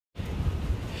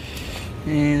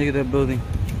And look at that building.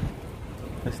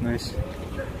 That's nice.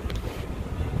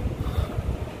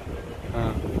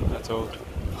 That's old.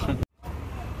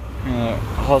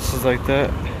 Houses like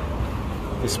that,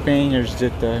 the Spaniards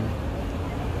did that.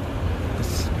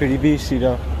 It's pretty beastly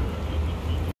though.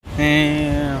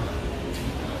 And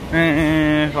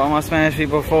for all my Spanish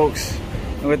people, folks,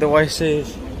 what the wife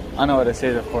says, I know what it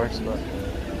says, of course, but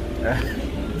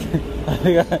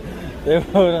they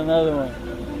wrote another one.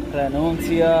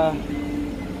 Renuncia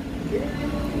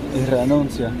y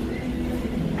renuncia.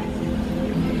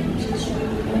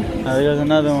 There's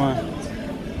another one.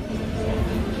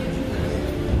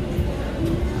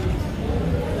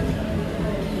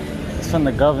 It's from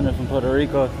the governor from Puerto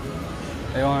Rico.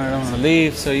 They wanted them to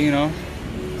leave, so you know,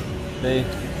 they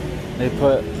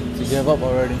put to give up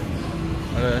already.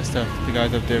 All that stuff. The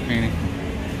guys up there painting.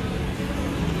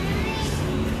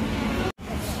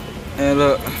 And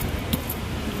look,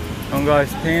 some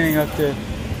guys painting up there.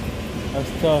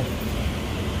 That's tough.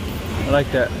 I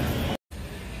like that.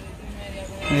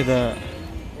 Look at that.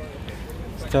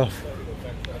 It's tough.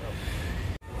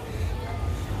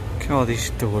 Look at all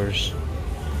these doors.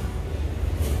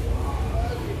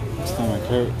 My stomach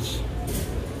hurts.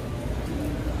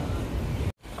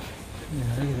 Yeah,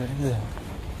 look at that, look at that.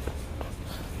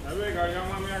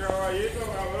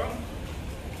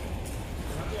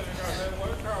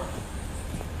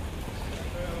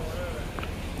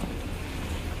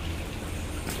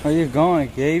 Where you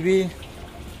going, Gaby?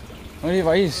 Why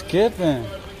are you skipping?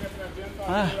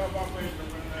 Ah.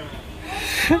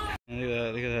 Look at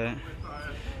that, look at that.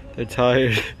 They're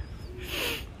tired.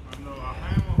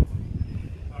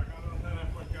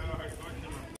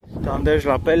 Down there's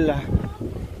La Perla.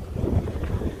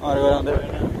 I wanna go down there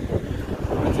right now.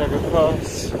 I'm gonna check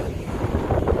across.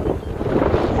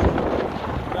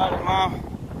 Got it, Mom.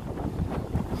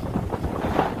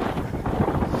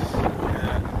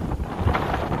 Yeah.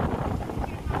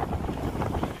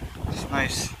 It's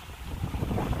nice.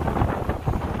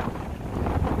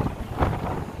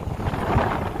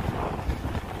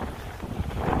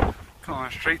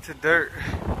 Going straight to dirt.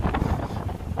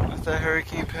 Let that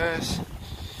hurricane pass.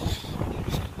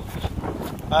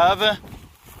 Ava.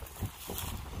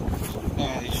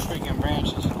 Yeah, these freaking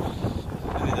branches.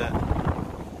 Look at that.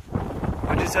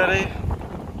 What'd you say?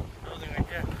 Building right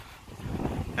there.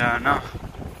 Yeah, I know.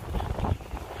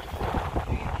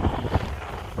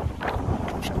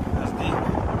 That's deep.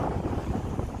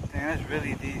 Dang, that's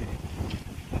really deep.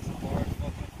 That's a hard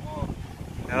fucking fall.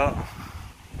 Yup.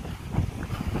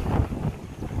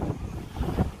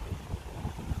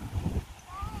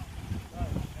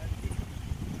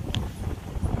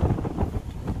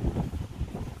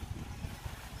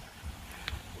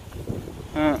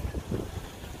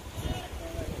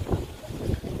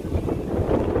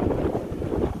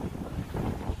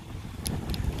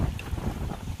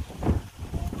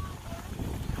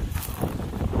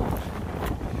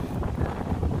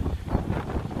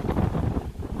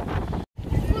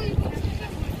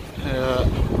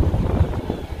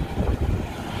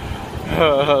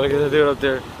 Look at the dude up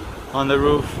there on the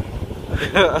roof.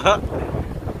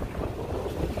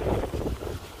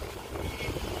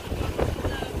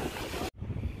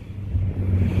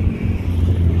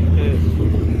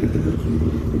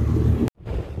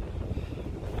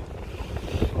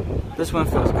 This one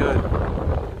feels good.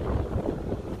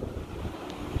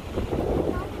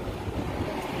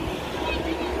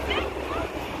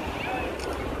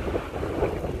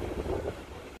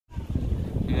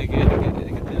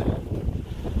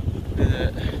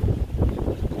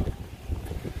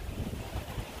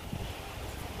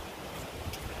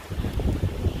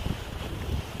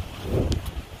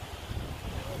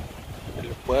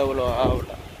 El pueblo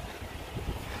habla.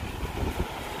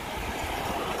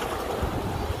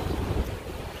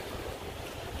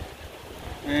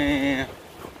 Man,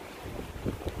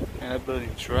 that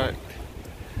building's wrecked.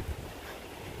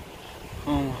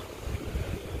 Oh.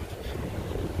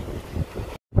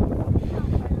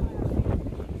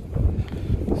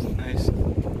 It's nice.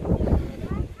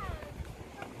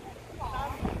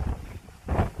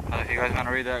 If you guys want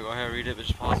to read that, go ahead and read it, but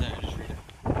just pause it and just read it.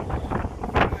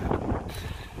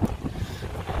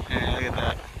 Yeah, look at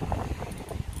that.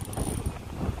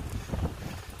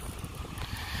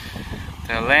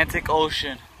 The Atlantic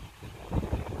Ocean.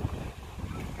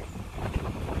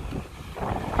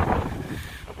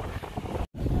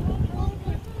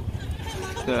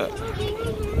 That.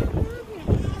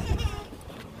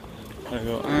 There you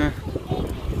go.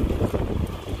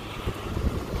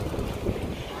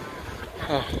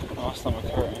 Oh, my stomach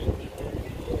hurting.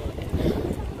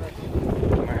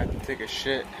 I might have to take a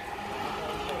shit.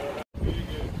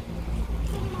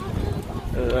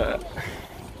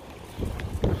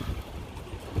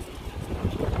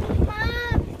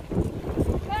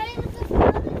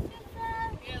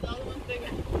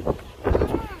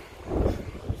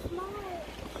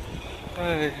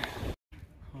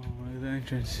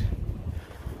 entrance.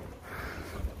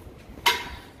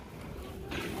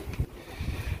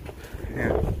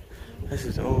 Yeah, this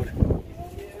is old.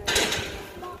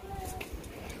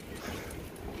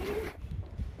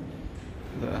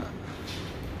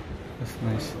 That's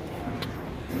nice.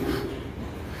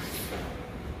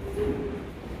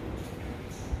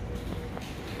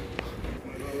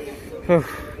 Look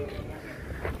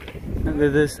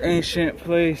at this ancient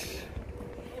place.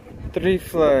 3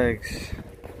 flags.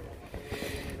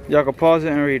 Y'all can pause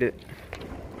it and read it.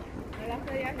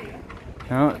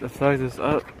 No, the flag is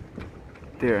up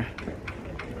there.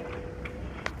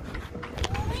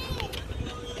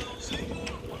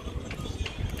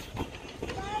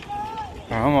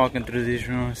 Alright, I'm walking through these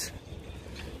rooms.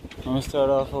 I'm gonna start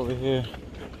off over here.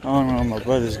 I don't know where my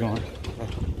brother's going.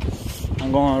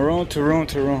 I'm going room to room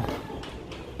to room.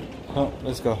 Oh,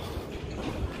 let's go.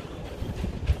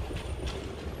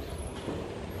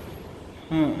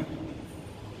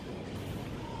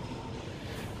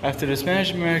 After the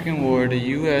Spanish-American War, the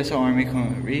U.S. Army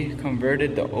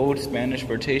reconverted the old Spanish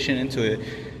fortification into a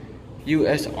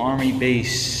U.S. Army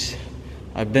base.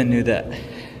 I bet knew that.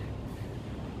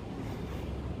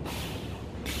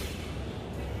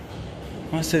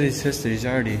 Most of these histories, I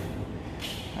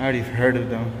already heard of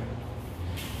them.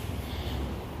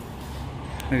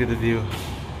 Look at the view.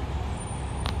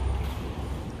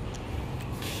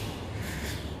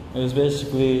 It was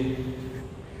basically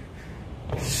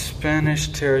Spanish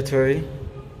territory.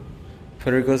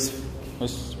 Puerto Rico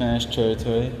was Spanish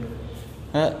territory.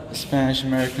 That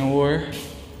Spanish-American War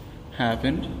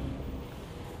happened.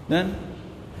 Then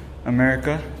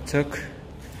America took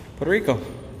Puerto Rico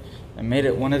and made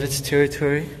it one of its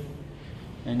territory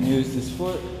and used this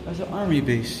fort as an army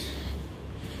base.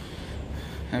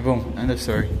 And boom, end of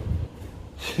story.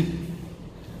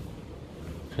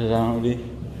 Because I don't really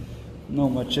know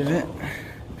much of it.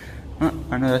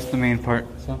 I know that's the main part,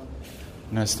 so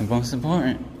that's the most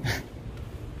important.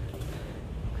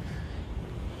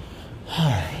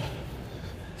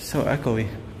 So echoey.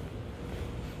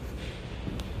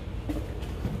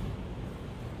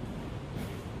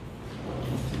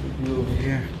 View over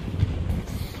here.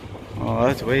 Oh,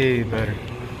 that's way better.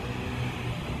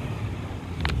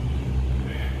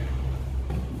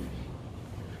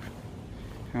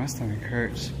 My stomach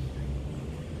hurts.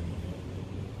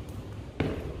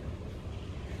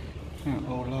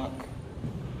 Old lock.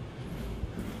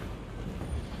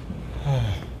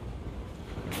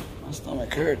 My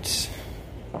stomach hurts.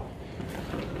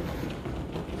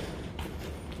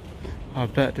 I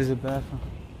bet there's a bathroom.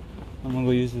 I'm gonna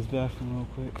go use this bathroom real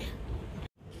quick.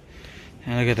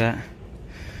 And look at that.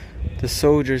 The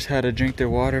soldiers had to drink their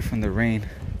water from the rain.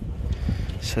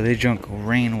 So they drank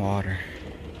rainwater.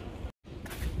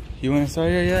 You went inside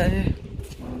here yet?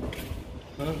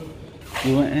 Huh?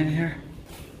 You went in here?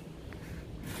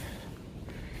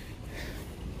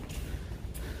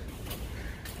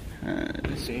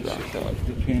 It's blocked off.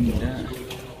 The pin down.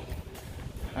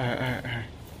 Alright.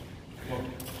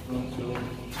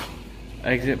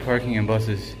 Exit, parking, and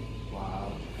buses.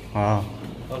 Wow.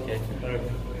 Okay.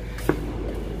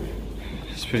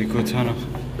 It's a pretty cool tunnel.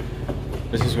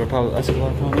 This is where Pablo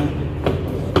Escobar probably.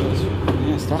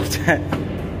 Yeah, stop that.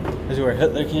 This is where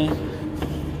Hitler came.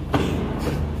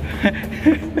 I'm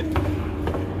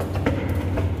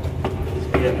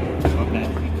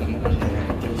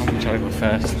gonna try to go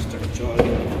fast.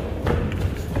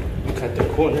 Look at the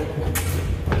corner.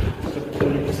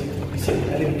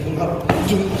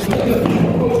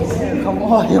 Come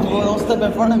on, yo, don't step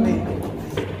in front of me.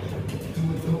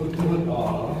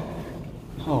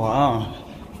 Oh wow.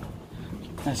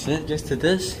 That's it? Just to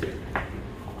this?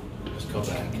 Let's go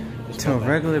back. To a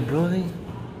regular building?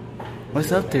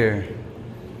 What's up there?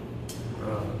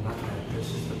 This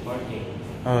is the parking.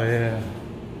 Oh yeah.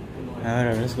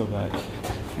 Whatever, let's go back.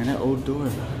 And that old door.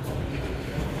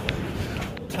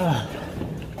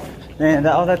 Man,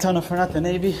 all that tunnel for nothing,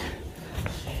 Navy.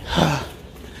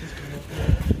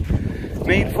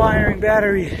 Main firing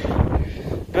battery.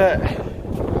 But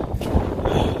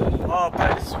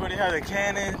but this is where they have the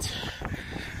cannons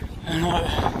and all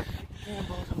that.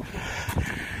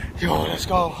 Yo, let's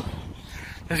go.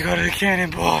 Let's go to the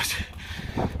cannonballs.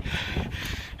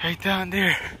 Right down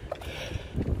there.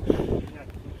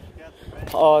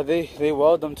 Oh, they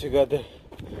weld them together.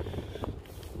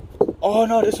 Oh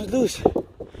no, this was loose.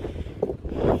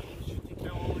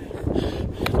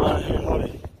 Hold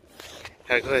it.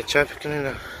 Yeah, go ahead, try picking it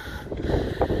up.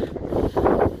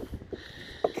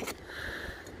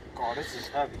 Oh, this is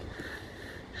heavy.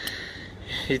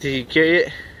 You think you carry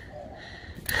it?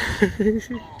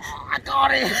 Oh, I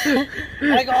got it!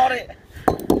 I got it!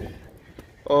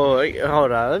 Oh,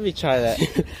 hold on. Let me try that.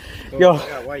 Yo, I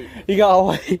got white. you got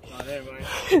white. Oh, never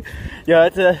mind. Yo,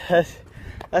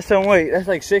 that's some weight. That's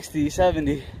like 60,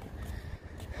 70.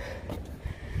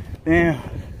 Damn.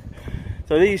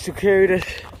 So they used to carry this.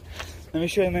 Let me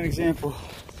show them an example.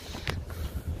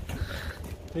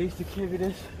 They used to carry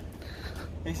this.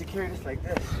 They used to carry this like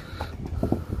this.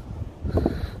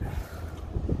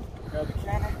 Grab the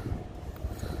cannon.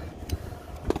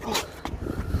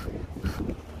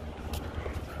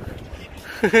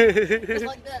 Just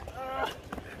like that.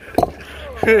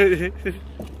 I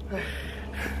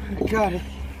got it.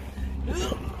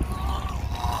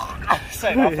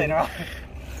 Sorry, I'm playing around.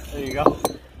 There you go.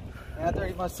 And I threw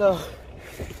it myself.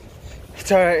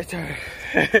 It's alright, it's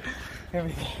alright.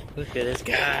 Look at this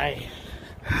guy.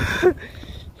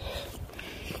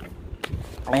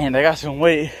 Man, I got some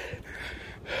weight.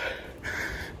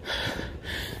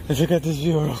 Let's look at this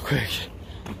view real quick.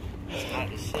 It's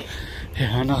hot as shit.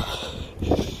 Yeah, I know.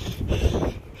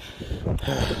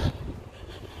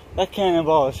 That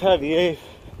cannonball is heavy, eh?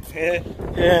 Yeah.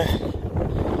 Yeah.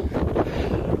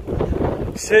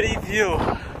 City view.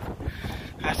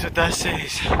 That's what that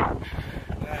says.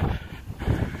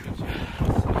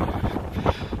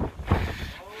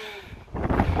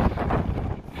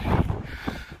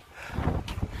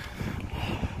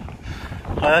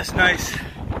 Oh, that's nice.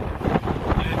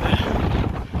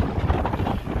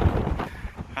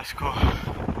 That's cool.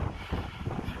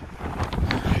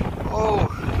 Oh,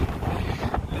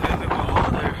 look at the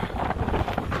hole there.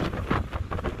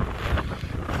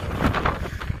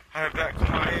 Alright, back to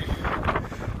my.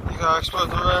 You gotta explore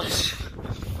the rest.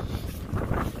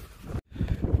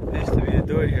 There used to be a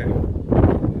door here.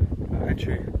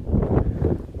 Entry.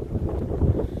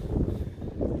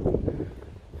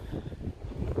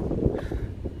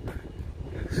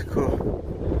 It's cool.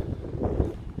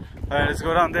 Alright, let's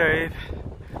go down there, Abe.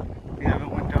 We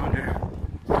haven't went down there.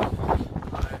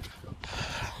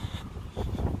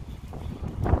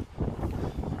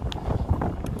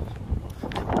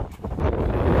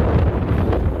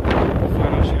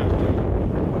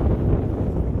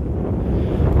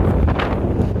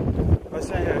 What's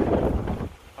that here?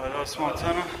 A little small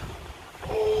tunnel.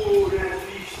 Oh, that's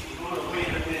beastie. Hold on, wait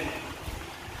a minute.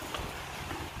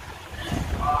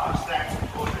 Stacks of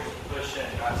quarters. Push it.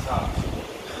 That's up.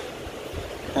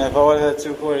 And if I would have had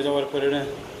 2 quarters, I would have put it in.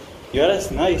 Yo,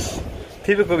 that's nice.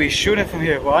 People could be shooting from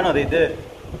here. Well, I know they did.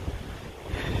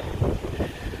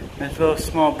 This little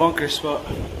small bunker spot.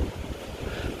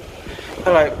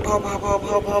 They're like, pow, pow, pow,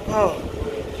 pow, pow, pow.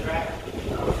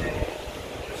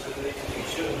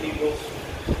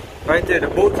 Right there, the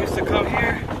boats used to come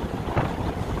here.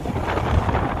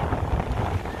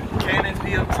 Cannons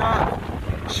be up top.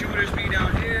 Shooters be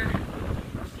down here.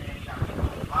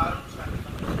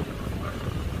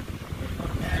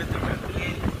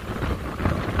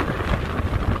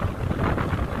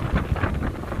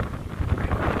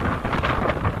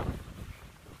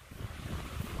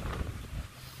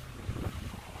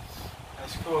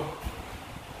 That's cool.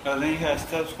 Now then you have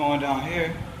steps going down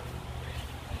here.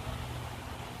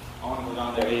 I want to go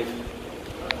down there, Abe.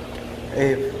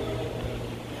 Abe.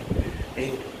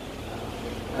 Abe.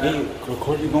 Abe,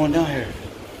 record you going down here.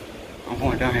 I'm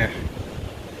going down here.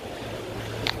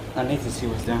 I need to see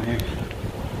what's down here.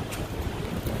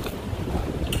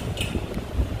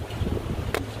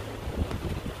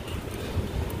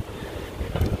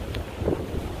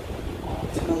 Oh,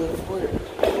 it's another fort.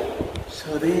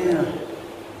 So then,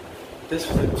 this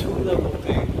was a 2-level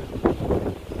thing.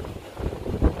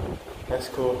 That's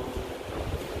cool.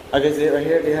 I guess right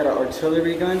here they had an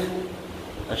artillery gun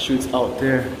that shoots out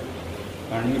there.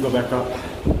 I need to go back up.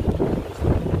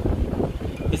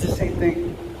 It's the same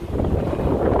thing.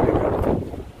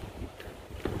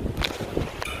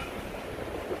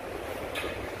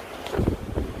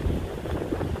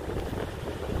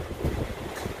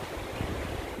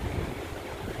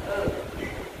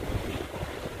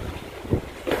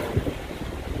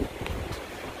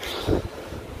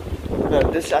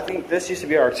 This, I think this used to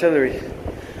be artillery,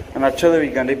 an artillery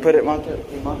gun. They mount it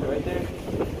right there.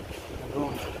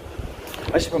 Boom.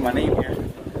 I should put my name here.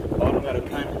 Oh, I don't got a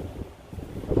pen.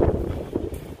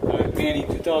 Manny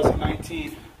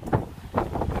 2019.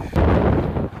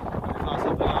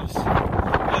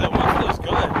 Yeah, the one feels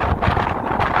good.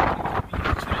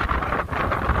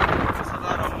 It's a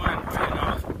lot on one, but you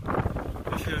know,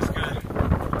 it feels good.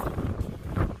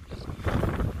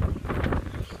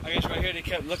 I guess right here they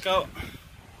kept lookout.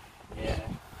 Yeah.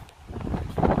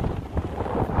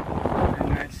 Very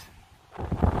nice.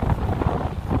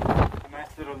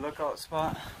 Nice little lookout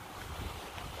spot.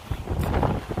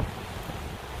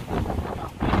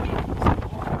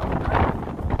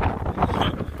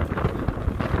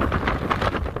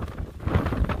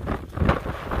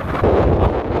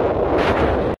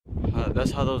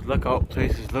 lookout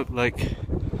places look like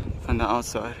from the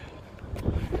outside.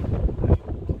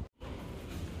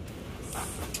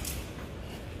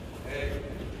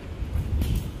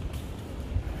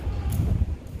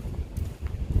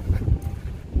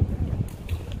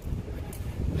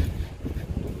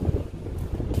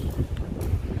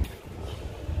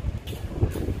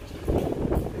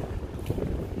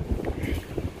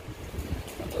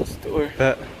 Store.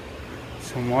 That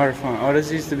some water fountain. Oh,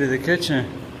 this used to be the kitchen.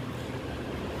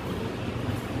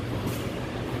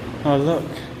 Oh, look.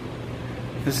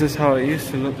 This is how it used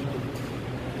to look.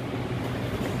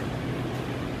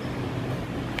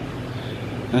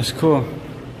 That's cool.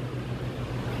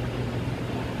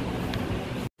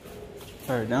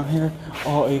 Alright, down here.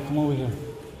 Oh, hey, come over here.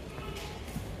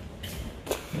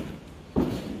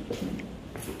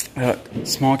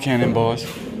 Small cannonballs.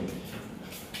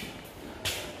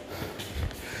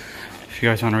 If you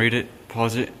guys want to read it,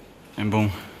 pause it, and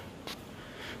boom.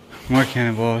 More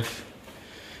cannonballs.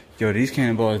 Yo, these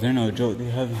cannonballs, they're no joke,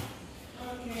 they're heavy.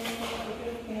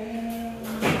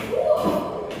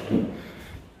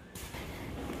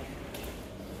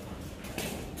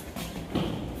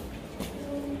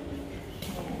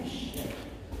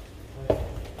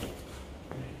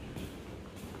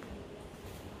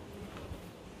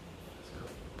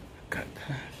 Cut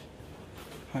path.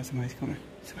 Oh, somebody's coming.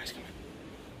 Somebody's coming.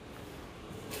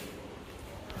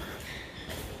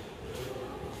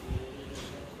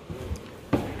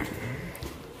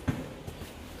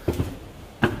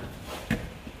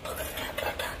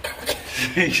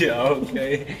 Yeah,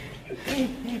 okay. I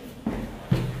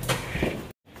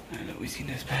know we seen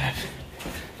this path.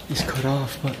 It's cut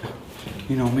off, but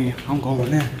you know me, I'm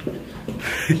going in.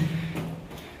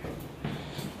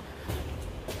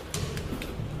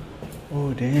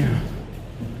 Oh damn.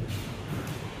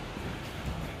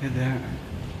 Look at that.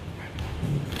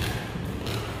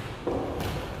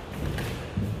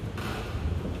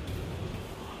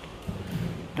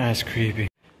 That's creepy.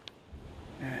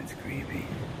 That's creepy.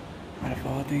 Out of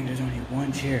all things, there's only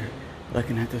one chair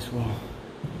looking at this wall.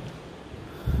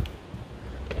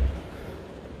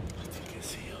 I think it's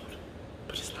sealed,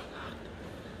 but it's not locked.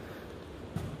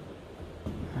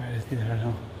 Alright, let's get that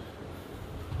out.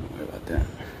 Don't worry about that.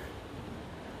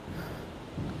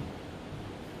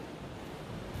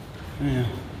 Yeah.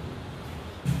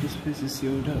 This place is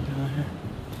sealed up down here.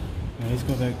 Alright, let's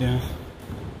go back down.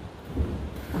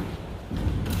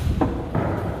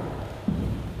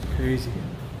 Crazy.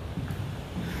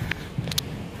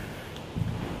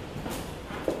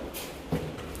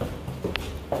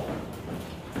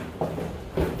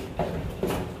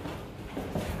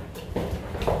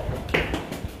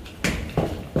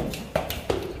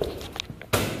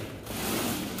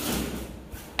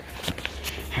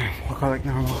 Walk out like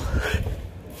normal.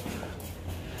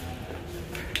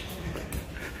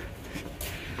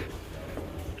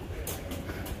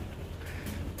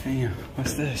 Damn,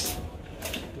 what's this?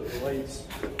 The lights.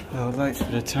 Oh, lights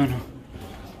for the tunnel.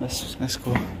 That's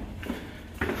cool.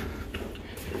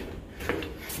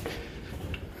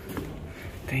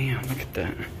 Damn, look at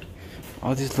that.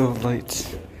 All these little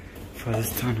lights for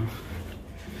this tunnel.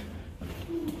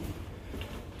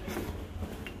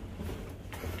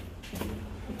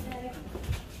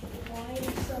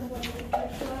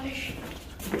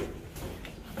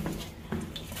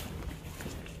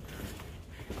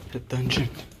 The dungeon.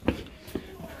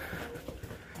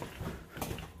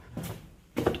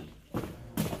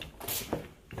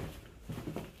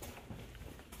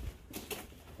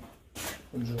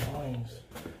 Drawings.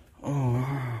 Oh,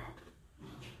 wow.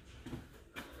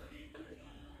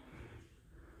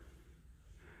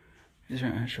 These are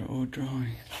actual old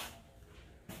drawings.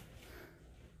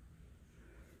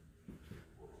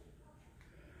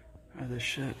 Other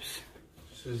ships.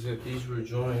 Says that these were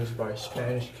drawings by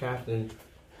Spanish captain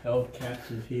held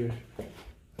captive here.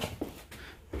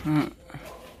 Huh.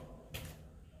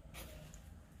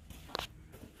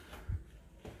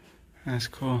 That's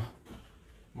cool.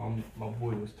 My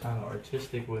boy was kind of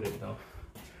artistic with it though.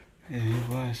 Yeah, he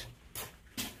was.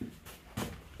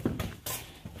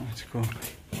 That's cool.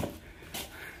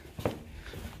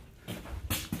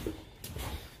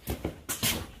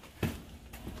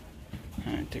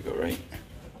 Alright, take a right.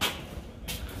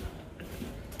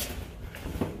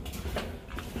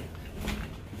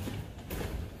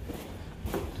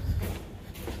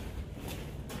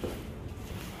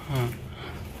 Huh.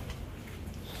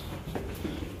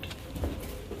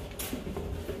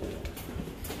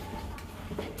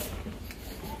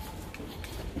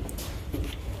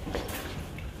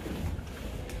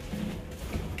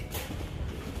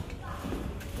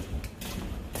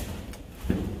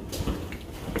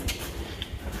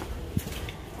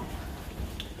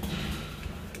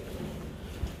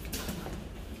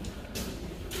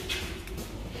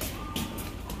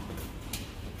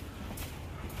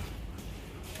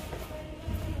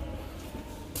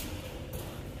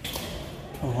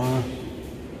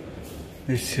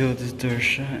 They sealed this door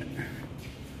shut.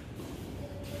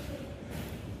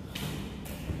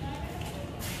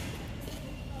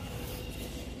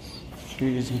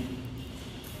 Crazy.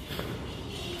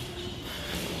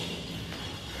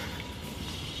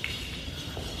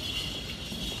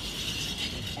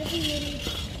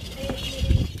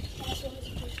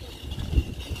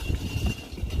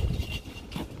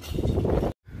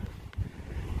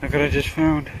 Look what I just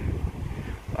found.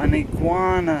 An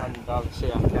iguana. I'm about to say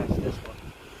I'm catching this one.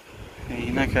 Hey,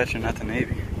 you're not catching nothing,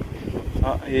 maybe.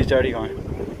 Oh, he's already gone.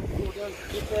 Look at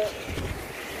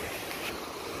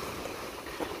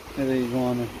There's the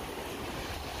iguana.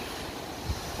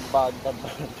 about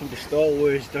the Star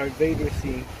Wars Darth Vader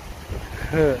scene.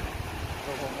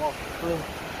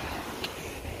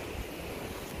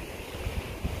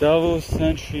 Double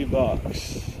sentry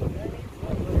box.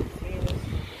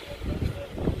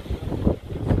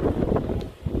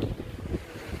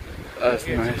 That's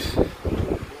nice.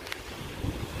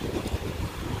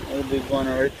 There's a big one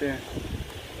right there.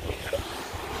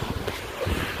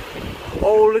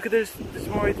 Oh, look at this. There's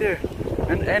more right there.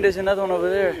 And there's another one over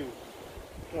there.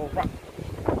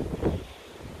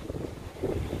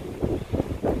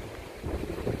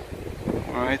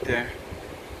 One right there.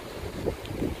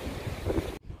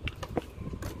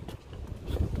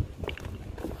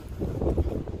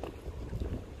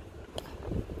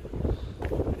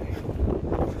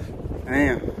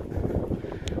 Damn.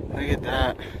 Look at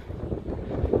that.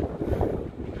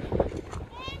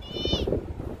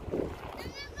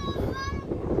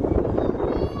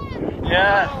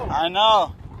 Yeah, I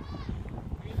know.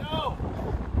 You know.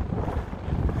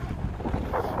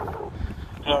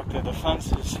 Look at the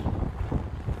fences.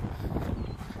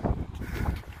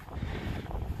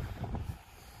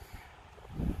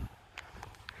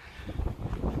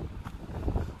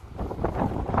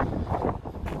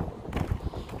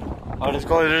 Oh, let's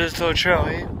go to this little trail,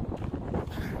 eh?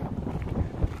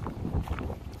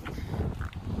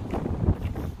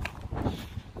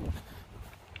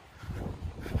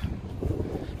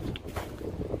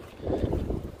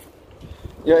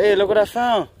 Yo, hey, look what I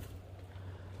found.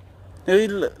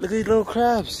 Look at these little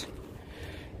crabs.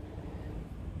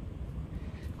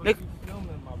 Look.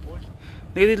 Filming, my boy. Look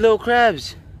at these little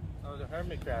crabs. Oh, the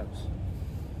hermit crabs.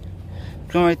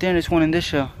 Come right there, and there's one in this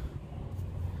shell.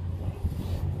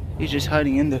 He's just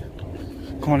hiding in there.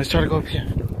 Come on, let's try to go up here.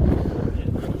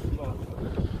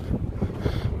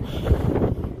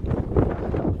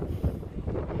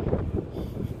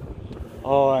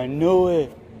 Oh, I knew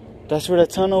it. That's where the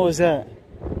tunnel was at.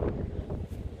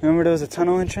 Remember there was a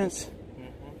tunnel entrance?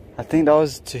 I think that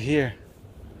was to here.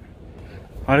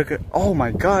 Oh, look at, oh my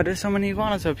god, there's so many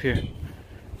iguanas up here.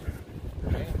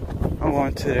 I'm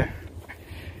going to there.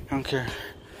 I don't care.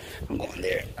 I'm going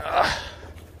there.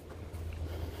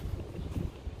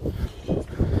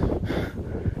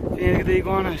 Yeah, look at the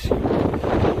iguanas. Yeah,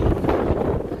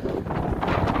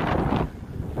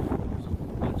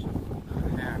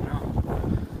 I know.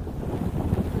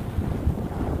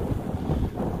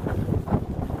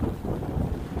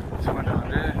 There's one down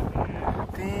there.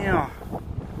 Damn.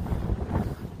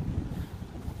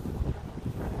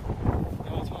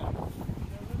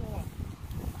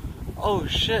 Oh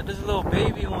shit, there's a little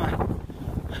baby one.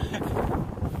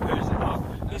 Where is it?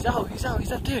 Oh, he's out,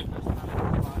 he's up there.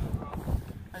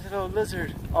 There's a little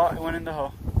lizard. Oh, it went in the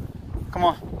hole. Come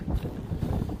on.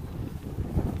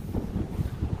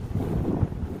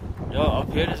 Yo,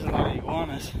 up here there's a lot of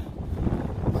iguanas.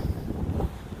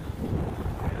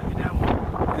 Yeah,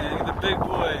 look at the big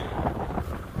boy.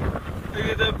 Look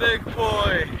at the big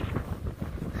boy.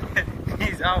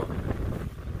 He's out.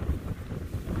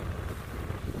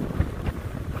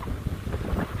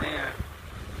 Damn.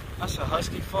 That's a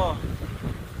husky fall.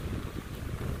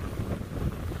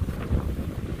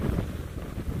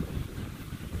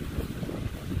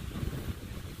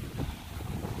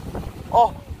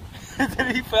 Oh, did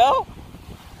he fell?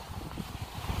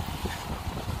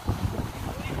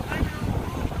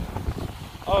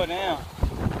 Oh damn.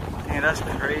 Damn, that's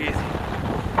crazy.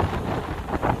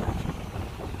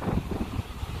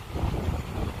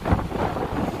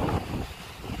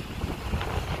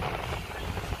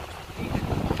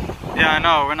 Yeah, I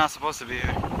know, we're not supposed to be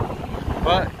here.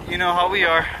 But you know how we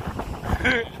are.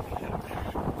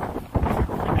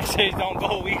 They say don't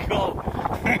go, we go.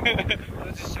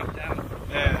 Let's just jump down.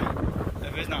 Yeah,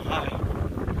 if it's not high.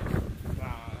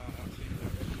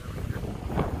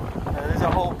 Yeah, there's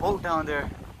a whole boat down there.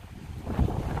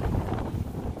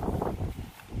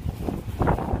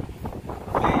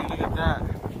 Man, look at that.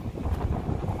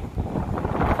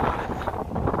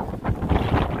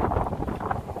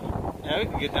 Yeah, we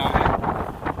can get down here.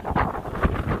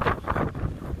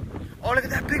 Oh, look at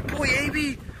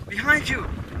baby! Behind you!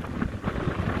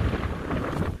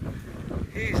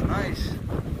 He's nice.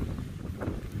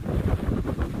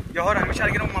 Yo, hold on, let me try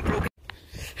to get on my broken.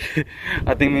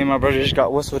 I think me and my brother just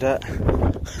got whistled at.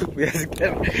 We have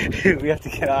to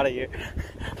get out of here.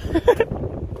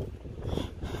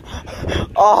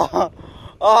 Oh,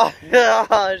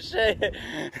 yeah, shit.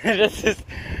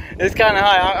 It's kind of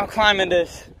high. I'm climbing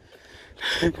this.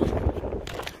 Look,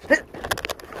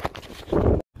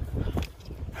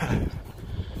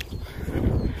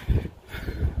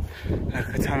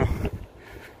 a tunnel.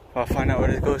 I'll find out where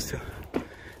this goes to.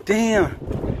 Damn.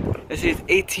 This is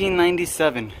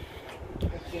 1897.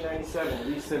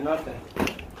 1897. We said nothing.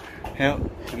 Yep,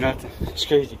 nothing. It's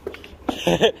crazy.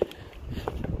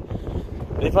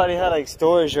 They probably had like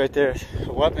storage right there,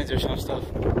 weapons or some stuff.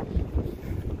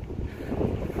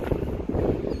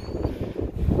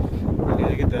 Okay,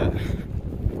 look at that.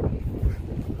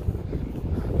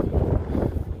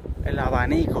 El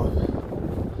abanico,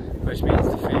 which means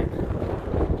the fan.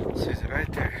 It says it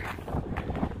right there.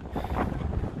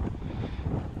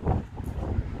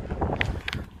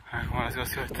 Alright, come on, let's go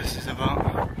see what this is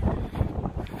about.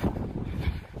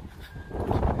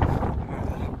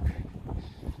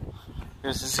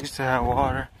 Guess this used to have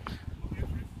water.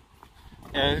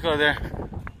 Yeah, let's go there.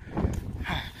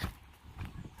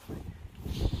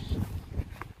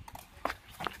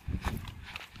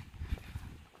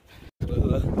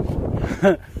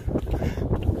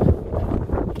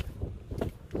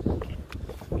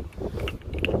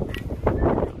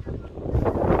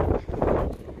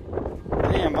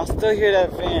 Damn, I still hear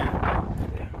that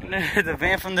van. The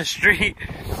van from the street.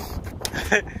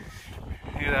 Look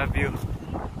at that view.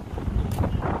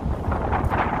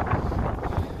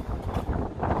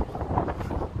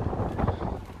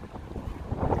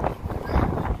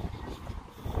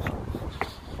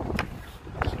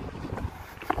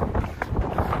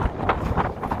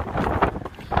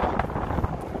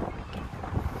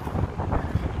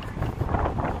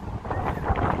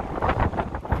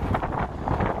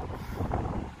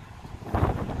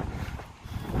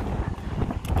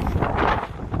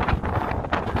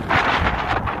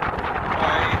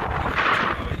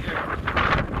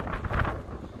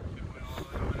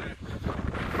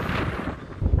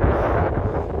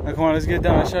 Come on, let's get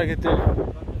down. Let's try to get there.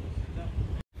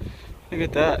 Look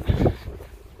at that.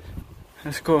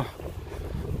 That's cool.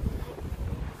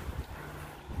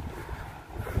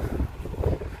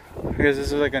 I guess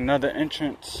this is like another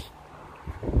entrance.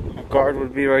 A guard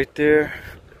would be right there.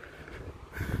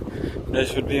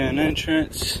 This would be an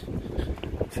entrance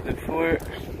to the fort.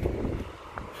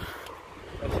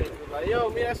 Yo,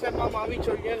 mira ese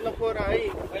mamabicho yendo por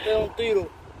ahí. Me da un tiro.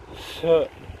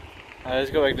 Shut. Alright, let's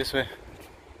go back this way.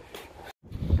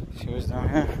 See what's down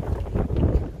here.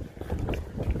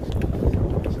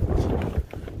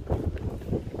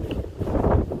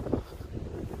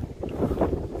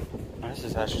 Oh, this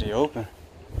is actually open.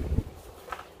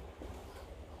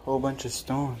 Whole bunch of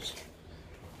stones.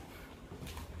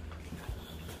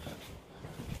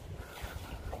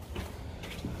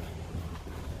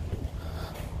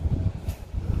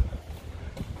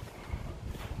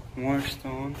 More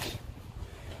stones.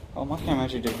 Oh, my camera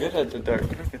actually did good at the dark.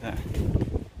 Look at that.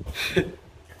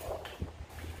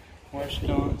 More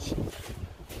stones.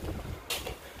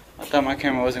 I thought my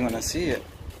camera wasn't gonna see it.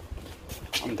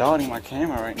 I'm doubting my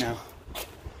camera right now.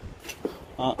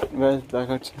 Back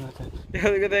up to that. Yeah,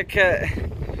 look at that cat.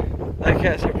 That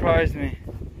cat surprised me.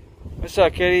 What's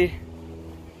up, kitty?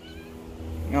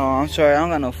 No, I'm sorry, I don't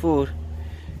got no food.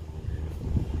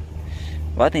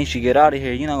 But I think you should get out of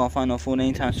here. You're not gonna find no food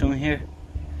anytime soon here.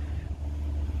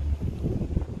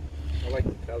 I like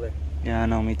the color. Yeah, I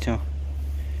know, me too.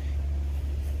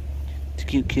 It's a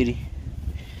cute kitty.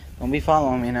 Don't be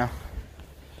following me now.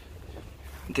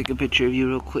 I'll take a picture of you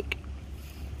real quick.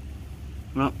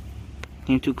 Well,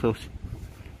 you're too close.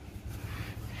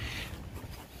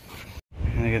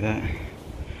 Look at that.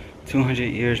 200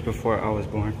 years before I was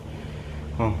born.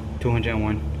 Oh,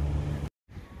 201.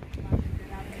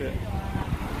 Okay.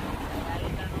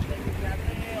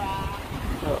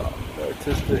 Oh, the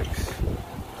artistics.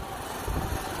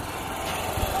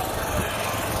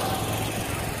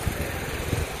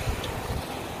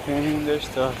 Painting their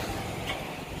stuff.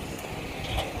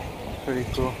 Pretty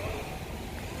cool.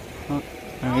 Oh,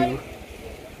 there you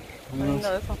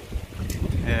go.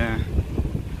 Yeah.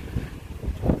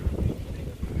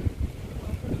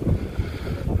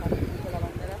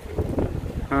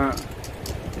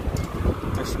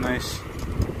 That's nice.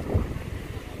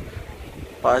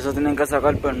 Para eso tienen que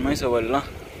sacar permiso, ¿verdad?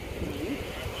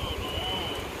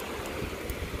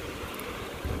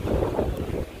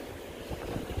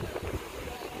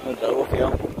 Está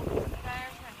bufiado.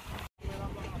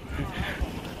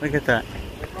 Look at that.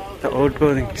 The old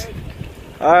buildings.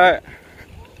 Alright.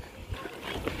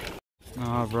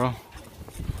 Nah, bro.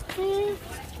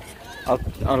 I'll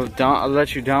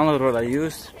let you download what I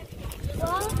used.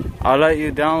 What? I'll let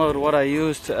you download what I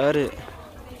used to edit.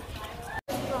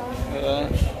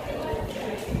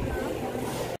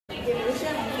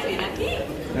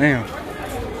 Damn.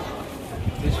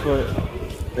 This is what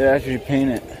they actually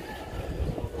paint it.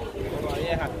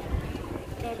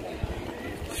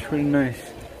 It's pretty nice.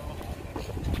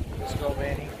 Let's go,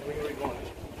 Manny. Where are we going?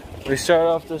 We start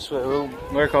off this way. We'll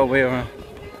work our way around.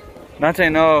 Dante,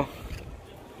 no.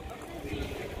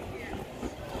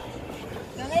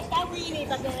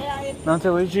 Dante,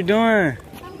 what you doing?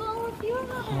 I'm going with you.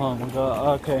 Oh my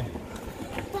god, okay.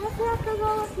 That's where I have to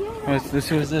go with you. Let's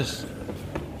see what's this.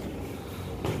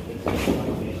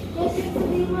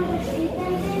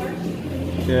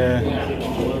 Yeah.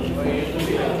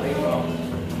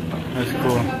 That's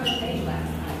cool.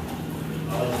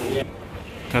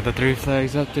 Got the 3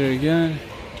 flags up there again.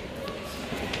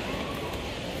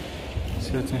 Let's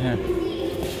see what's in here.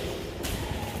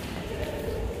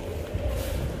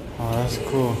 Oh, that's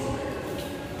cool.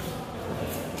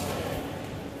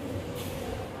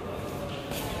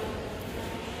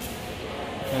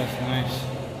 That's nice.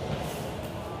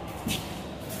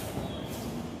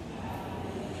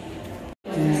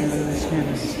 Yeah, look at this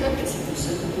canvas.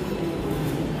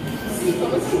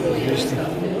 Interesting.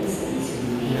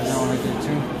 Yeah, that one right there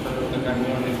too.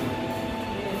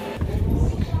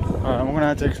 Alright, I'm gonna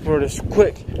have to explore this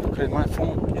quick because my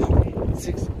phone is only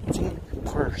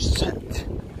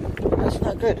 16%. That's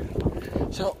not good.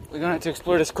 So we're gonna have to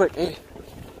explore this quick. Hey,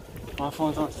 my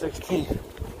phone's on 16.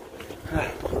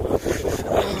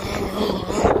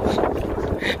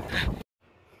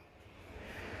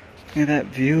 Look at that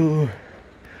view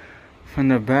from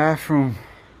the bathroom.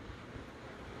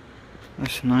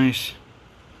 That's nice.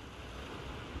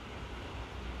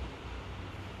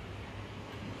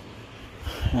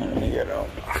 Let me get out.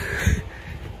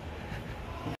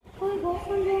 Can we go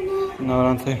from there now? No, I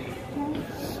don't think.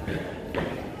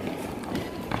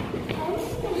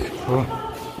 Cool.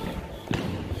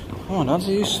 Come on,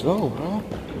 Dante, you slow, bro.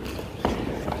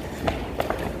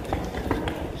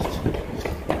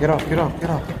 Get off, get off, get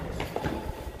off.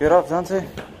 Get off, Dante.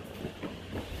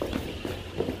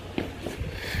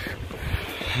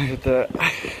 Look at that.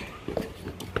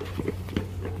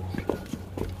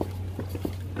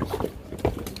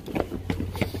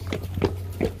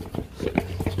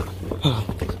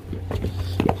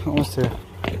 Almost there.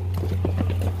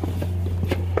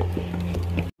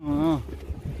 Oh,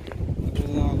 what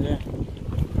is on there?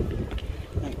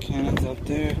 That cannon's up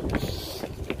there.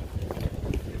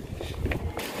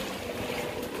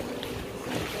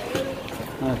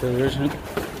 Not the original.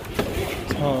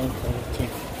 Oh, okay.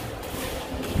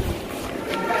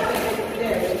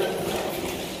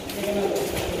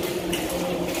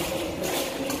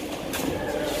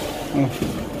 Oh,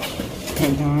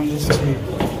 come down this tree.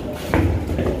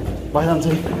 Bye,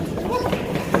 Dante.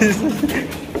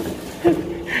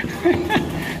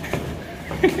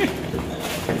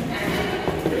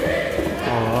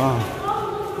 Oh, wow.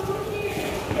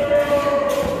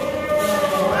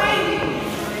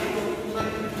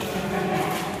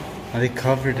 Oh, they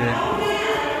covered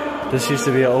it. This used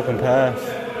to be an open path.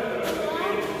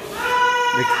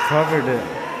 They covered it.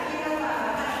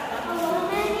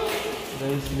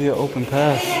 There used to be an open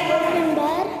path. In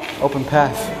bed? Open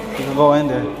path. You can go in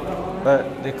there.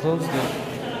 But they closed it.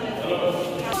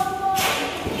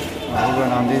 Oh, we're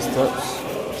going on these steps.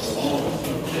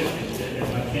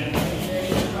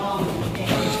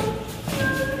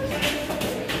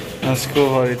 That's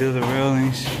cool how they do the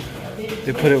railings.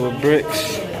 They put it with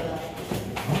bricks.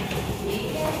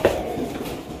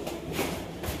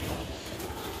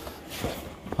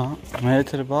 Huh? I'm headed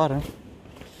to the bottom.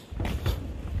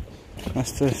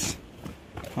 What's this?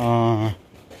 Look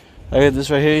at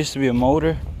this right here. Used to be a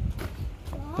motor.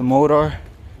 The motor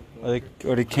or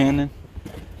the cannon.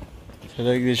 So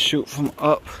they just shoot from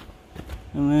up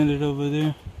and landed over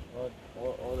there.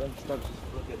 All them stuff, just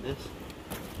look at this.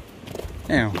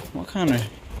 Damn, what kind of...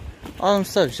 All them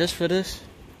stuff just for this?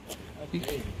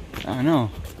 I know.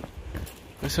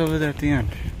 What's over there at the end?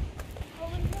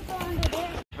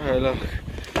 Alright, look.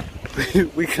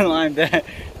 We climbed that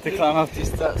to climb up these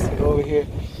steps to go over here.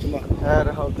 I had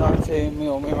to help Dante and me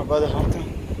and my brother helped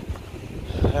him.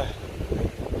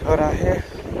 Go down here.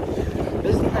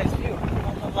 This is a nice view, I'm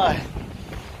not gonna lie.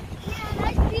 Yeah,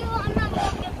 nice view. I'm not going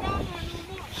to get down there.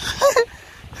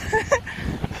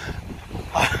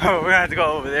 We're gonna have to go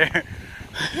over there.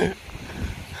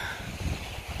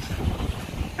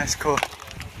 That's cool.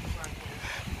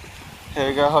 Here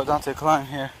we go, hold on to the climb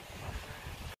here.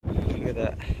 Look at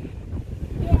that.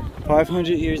 Yeah.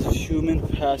 500 years of human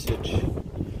passage.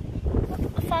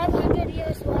 500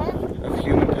 years what? Of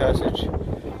human passage.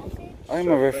 I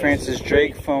remember Francis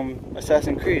Drake from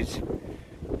Assassin's Creed.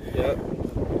 Yep.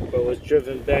 But was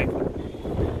driven back.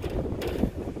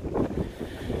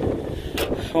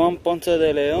 Juan Ponce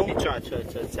de Leon. He tried to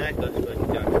attack us, but he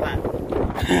got clapped.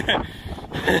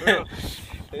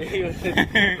 He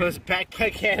was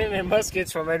backpack cannon and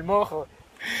muskets from El Mojo.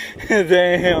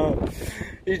 Damn.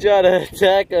 He tried to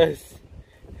attack us.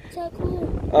 So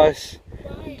cool. Us.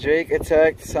 Why? Drake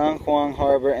attacked San Juan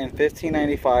Harbor in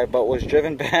 1595, but was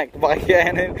driven back by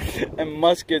cannon and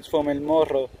muskets from El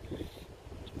Morro.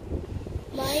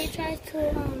 Why he tried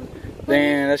to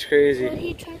Damn, that's what crazy.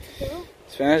 he tried to do?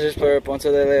 Spanish explorer Ponce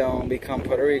de Leon became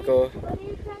Puerto Rico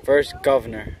first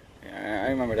governor. Yeah, I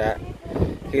remember that.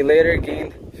 He later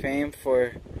gained fame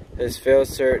for his failed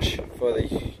search for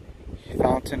the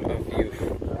Fountain of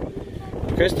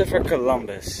Youth. Christopher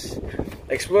Columbus,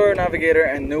 explorer, navigator,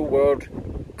 and New World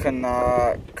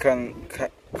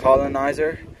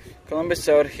colonizer. Columbus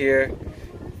sailed here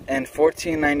in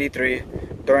 1493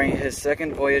 during his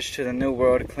second voyage to the New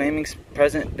World, claiming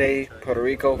present-day Puerto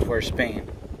Rico for Spain.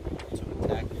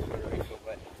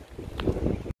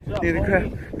 Look at the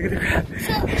crab. Look at the crab.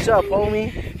 What's up, homie?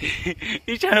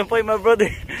 He's trying to fight my brother.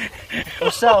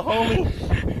 What's up, homie?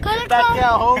 Cut the Back clouds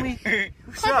down, homie.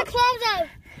 What's Cut up? the clouds out.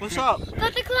 What's up?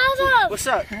 Cut the clouds out. What's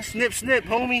up? Snip, snip,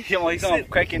 homie. Yo, he's gonna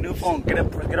crack your new phone. Get a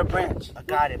branch. I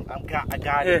got him. I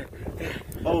got him.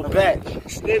 Oh, bet.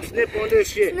 Snip, snip on this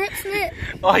shit. Snip, snip.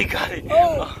 Oh, he got it.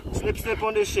 Oh. Snip, snip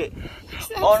on this shit.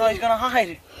 Snip, Oh no, he's gonna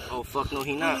hide. Oh, fuck no,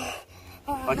 he not.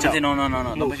 Watch No, out.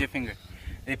 no. Don't put your finger.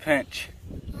 They pinch.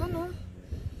 I know.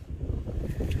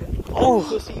 Oh.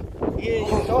 Pussy. Yeah,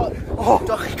 you thought. Oh.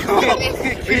 Come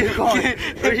Where you going?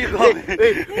 Where you going?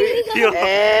 Yo.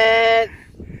 And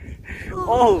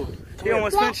Oh. He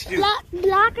almost pinched you.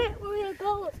 Block it where you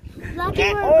go. Block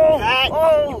it where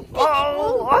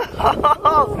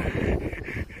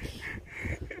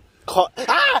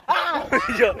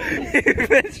Yo,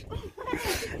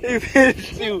 he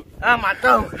pinched you. ah, my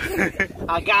throat.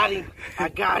 I got him.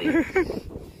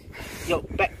 Yo,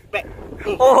 back.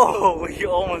 Oh, he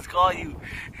almost caught you.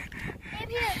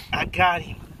 I got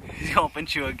him. He's gonna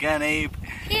pinch you again, Abe.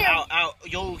 Here. Ow.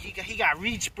 Yo, he got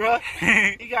reach, bruh.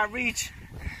 He got reach.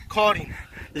 Caught him.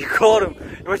 You caught him.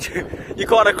 You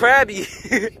caught a crabby.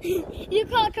 You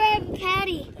caught Crab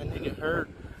Patty. That nigga hurt.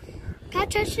 Can I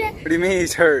touch it? What do you mean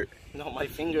he's hurt? No, my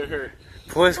finger hurt.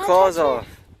 Pull his claws off.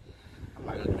 I'm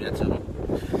not gonna do that to him.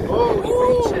 Oh, he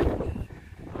reaching.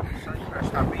 Son, you better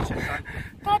stop reaching, son.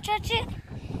 Can I touch it?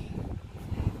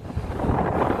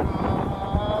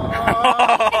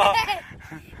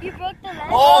 You broke the leg.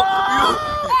 Oh,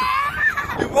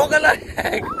 you broke a leg.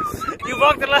 You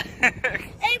broke the leg.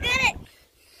 Hey, get it.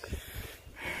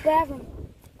 Grab him.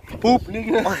 Poop,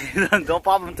 nigga. Don't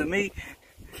pop him to me.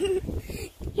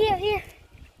 Here.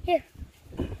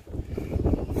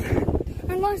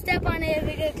 I'm gonna step on it if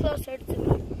we get closer to me.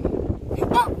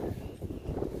 Oh!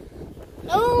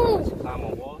 Oh! Climb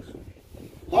on walls.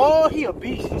 Oh, he a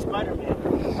beast. He's Spider-Man.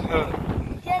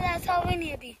 Yeah, that's how we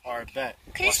need to be. Alright, bet.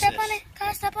 Can you step on it? Can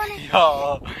I step on it? Yo.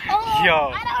 Oh!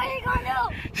 Yo. I know what you're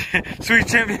gonna do. Sweet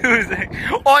chin music.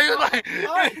 Oh, you like.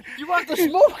 You want the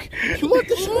smoke? You want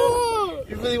the smoke? Ooh.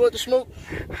 You really want the smoke?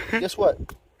 Guess what?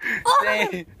 Oh!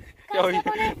 Dang. Can I step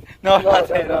on it? No.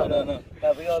 No.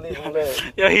 We gonna leave him there.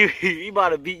 Yo, he about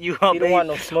to beat you up. He don't want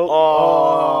no smoke.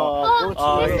 Oh. Oh,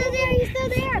 Oh. he's still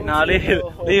there. Nah, leave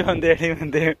him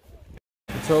there.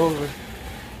 It's over.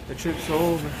 The trip's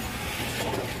over.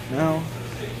 Now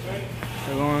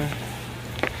we're going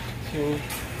to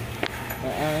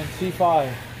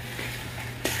C5.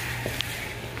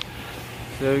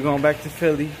 So we're going back to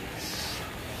Philly.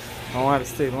 I don't want to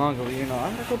stay longer, but I'm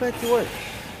gonna go back to work.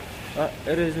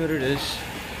 It is what it is.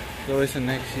 It's always the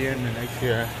next year and the next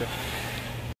year after.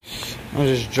 I'm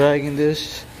just dragging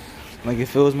this like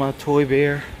if it was my toy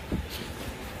bear.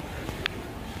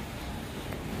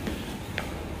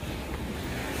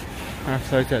 I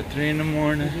started at 3 in the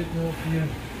morning.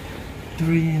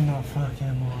 3 in the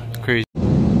fucking morning. Crazy.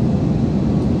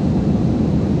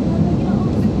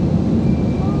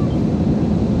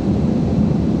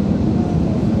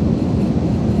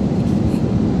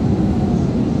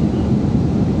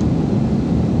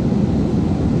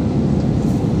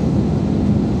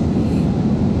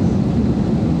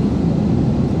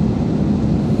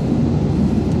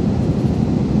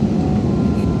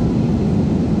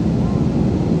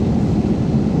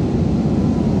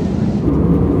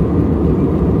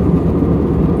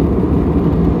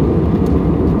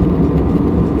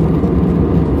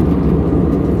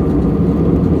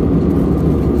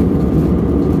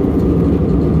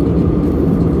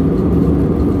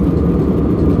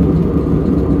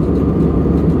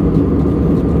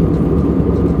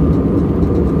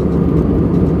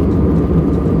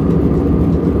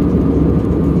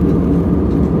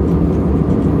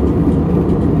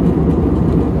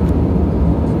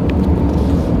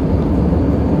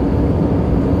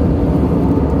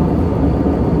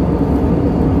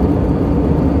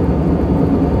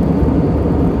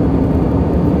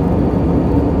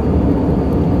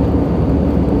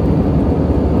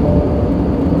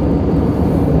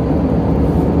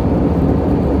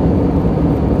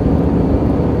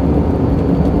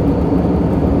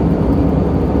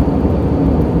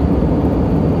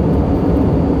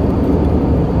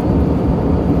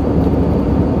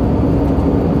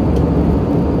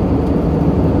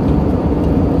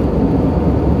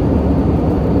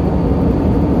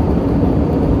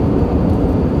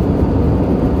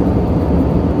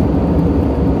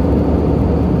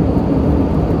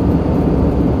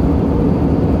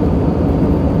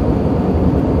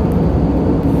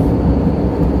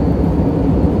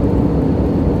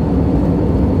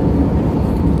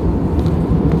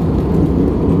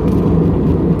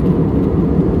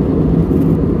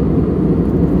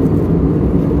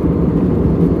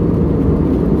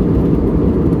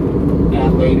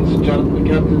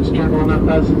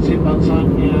 fasten seatbelts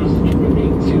on. We ask that you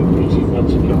remain seated with your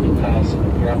seatbelts securely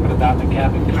fastened. You're up and about the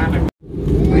cabin.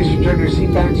 Please return your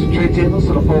seat backs and tray tables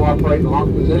to the full upright and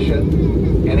locked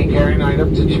position. Any carrying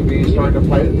items that should be stored in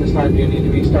flight at this time do need to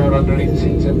be stored underneath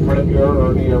seats in front of your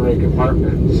or near your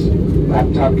compartments.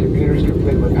 Laptop computers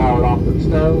completely powered off and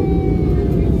stowed.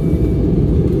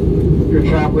 If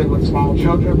you're traveling with small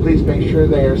children, please make sure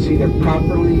they are seated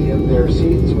properly in their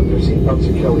seats with their seatbelts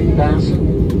securely fastened.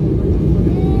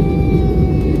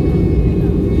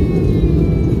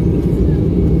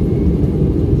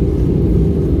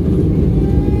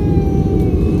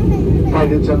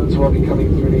 Flight attendants will be coming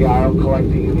through the aisle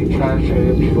collecting any trash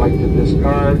items you'd like to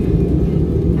discard.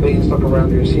 Please look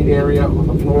around your seat area, on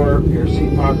the floor, your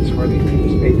seat pockets for any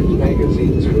newspapers,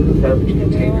 magazines, food and beverage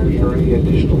containers, or any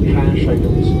additional trash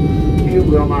items you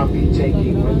will not be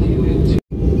taking with you into.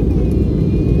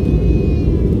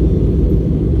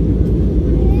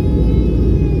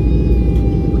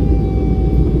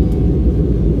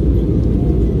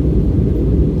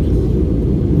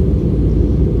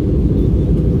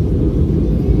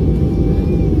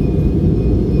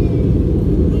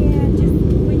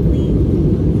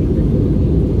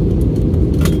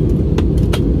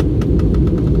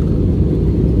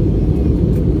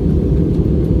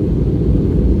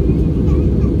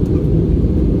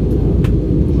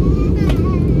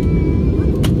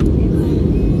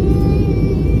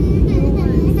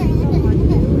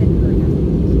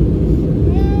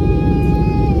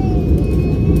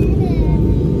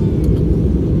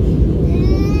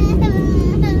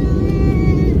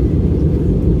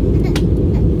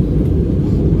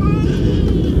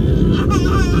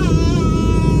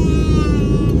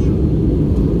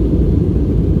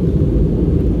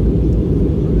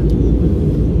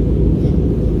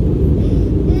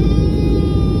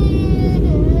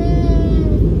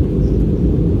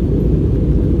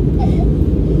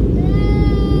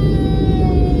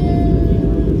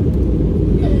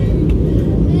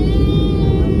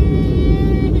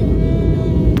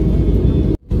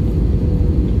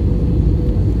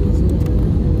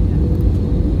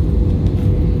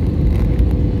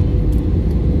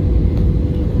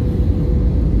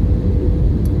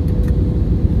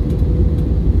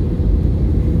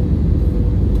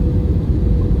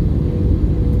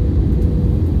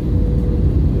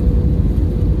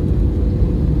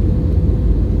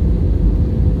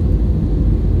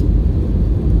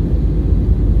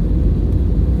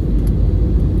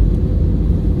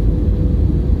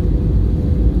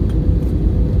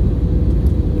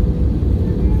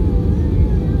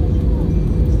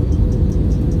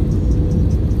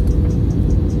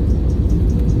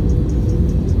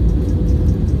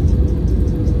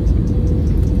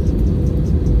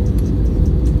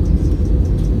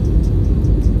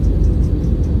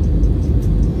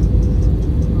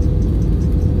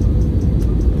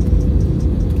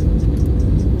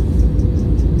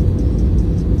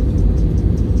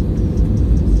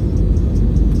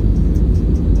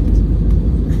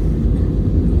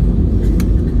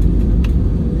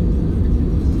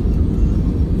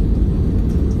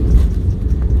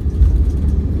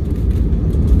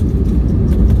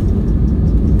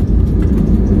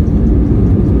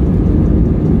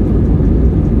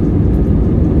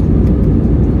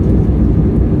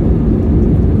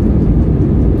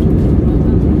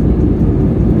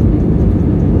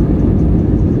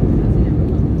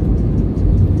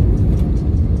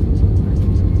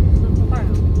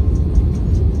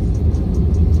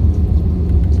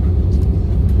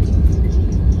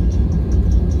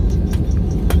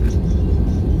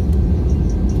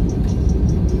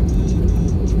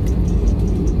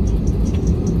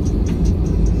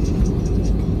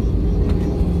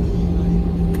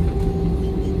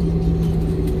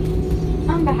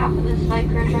 On behalf of this flight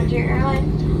crew, Frontier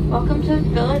Airlines, welcome to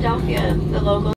Philadelphia. The local